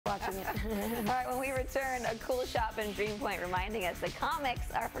All right, when we return, a cool shop in Greenpoint reminding us that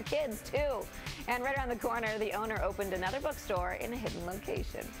comics are for kids too. And right around the corner, the owner opened another bookstore in a hidden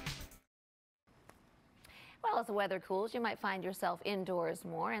location. Well, as the weather cools, you might find yourself indoors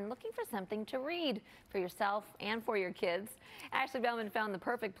more and looking for something to read for yourself and for your kids. Ashley Bellman found the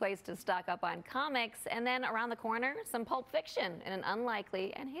perfect place to stock up on comics, and then around the corner, some pulp fiction in an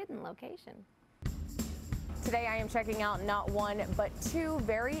unlikely and hidden location. Today I am checking out not one, but two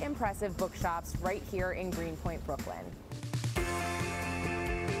very impressive bookshops right here in Greenpoint, Brooklyn.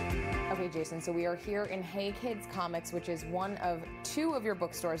 Okay, Jason, so we are here in Hey Kids Comics, which is one of two of your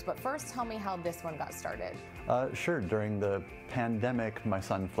bookstores, but first tell me how this one got started. Sure. During the pandemic, my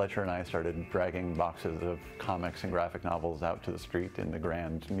son Fletcher and I started dragging boxes of comics and graphic novels out to the street in the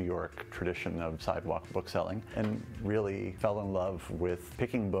grand New York tradition of sidewalk bookselling, and really fell in love with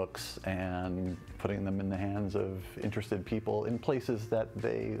picking books and putting them in the hands of interested people in places that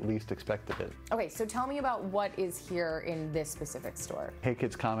they least expected it. Okay, so tell me about what is here in this specific store. Hey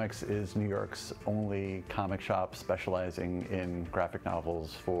Kids Comics is New York's only comic shop specializing in graphic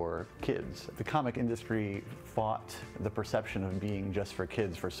novels for kids. The comic industry fought the perception of being just for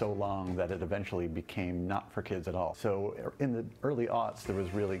kids for so long that it eventually became not for kids at all. So in the early aughts, there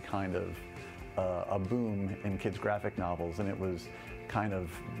was really kind of a boom in kids' graphic novels, and it was kind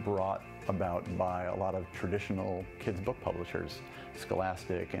of brought about by a lot of traditional kids book publishers,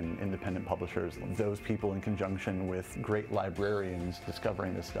 Scholastic and independent publishers. Those people, in conjunction with great librarians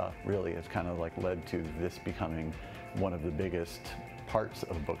discovering this stuff, really has kind of like led to this becoming one of the biggest parts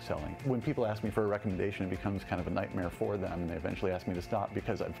of book selling. When people ask me for a recommendation, it becomes kind of a nightmare for them. They eventually ask me to stop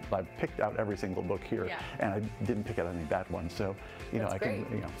because I've picked out every single book here, and I didn't pick out any bad ones. So, That's great.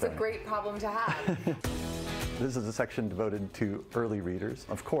 It's a great problem to have. This is a section devoted to early readers.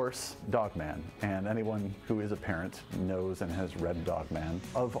 Of course, Dogman, and anyone who is a parent knows and has read Dogman.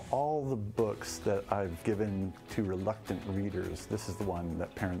 Of all the books that I've given to reluctant readers, this is the one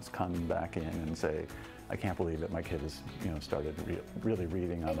that parents come back in and say, I can't believe it, my kid has started really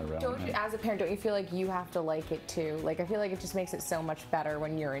reading on their own. As a parent, don't you feel like you have to like it too? Like, I feel like it just makes it so much better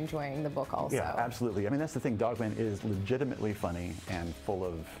when you're enjoying the book also. Yeah, absolutely. I mean, that's the thing. Dogman is legitimately funny and full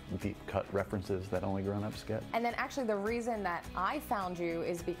of deep-cut references that only grown-ups get. And then actually the reason that I found you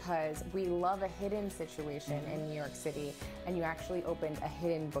is because we love a hidden situation in New York City, and you actually opened a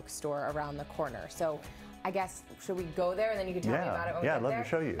hidden bookstore around the corner. So I guess, should we go there and then you can tell me about it when we get there? Yeah, I'd love to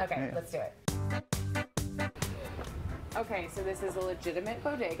show you. Okay, let's do it. Okay, so this is a legitimate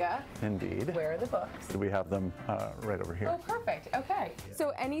bodega. Indeed. Where are the books? We have them right over here. Oh, perfect. Okay.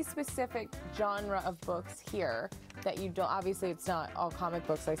 So any specific genre of books here that you don't, obviously it's not all comic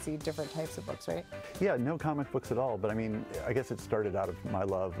books, I see different types of books, right? Yeah, no comic books at all, but I mean, I guess it started out of my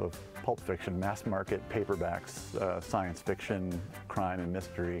love of pulp fiction, mass market paperbacks, science fiction, crime and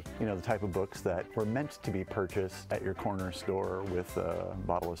mystery. You know, the type of books that were meant to be purchased at your corner store with a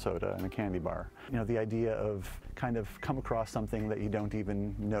bottle of soda and a candy bar. You know, the idea of kind of come across something that you don't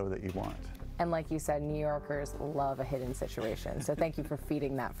even know that you want. And like you said, New Yorkers love a hidden situation, so thank you for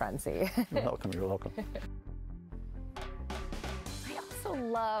feeding that frenzy. You're welcome, you're welcome. I also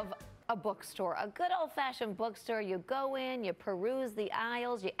love a bookstore, a good old-fashioned bookstore. You go in, you peruse the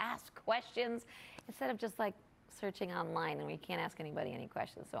aisles, you ask questions, instead of just like searching online, and we can't ask anybody any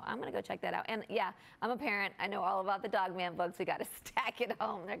questions. So I'm gonna go check that out. And yeah, I'm a parent. I know all about the Dogman books. We got to stack at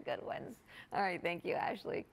home. They're good ones. All right, thank you, Ashley.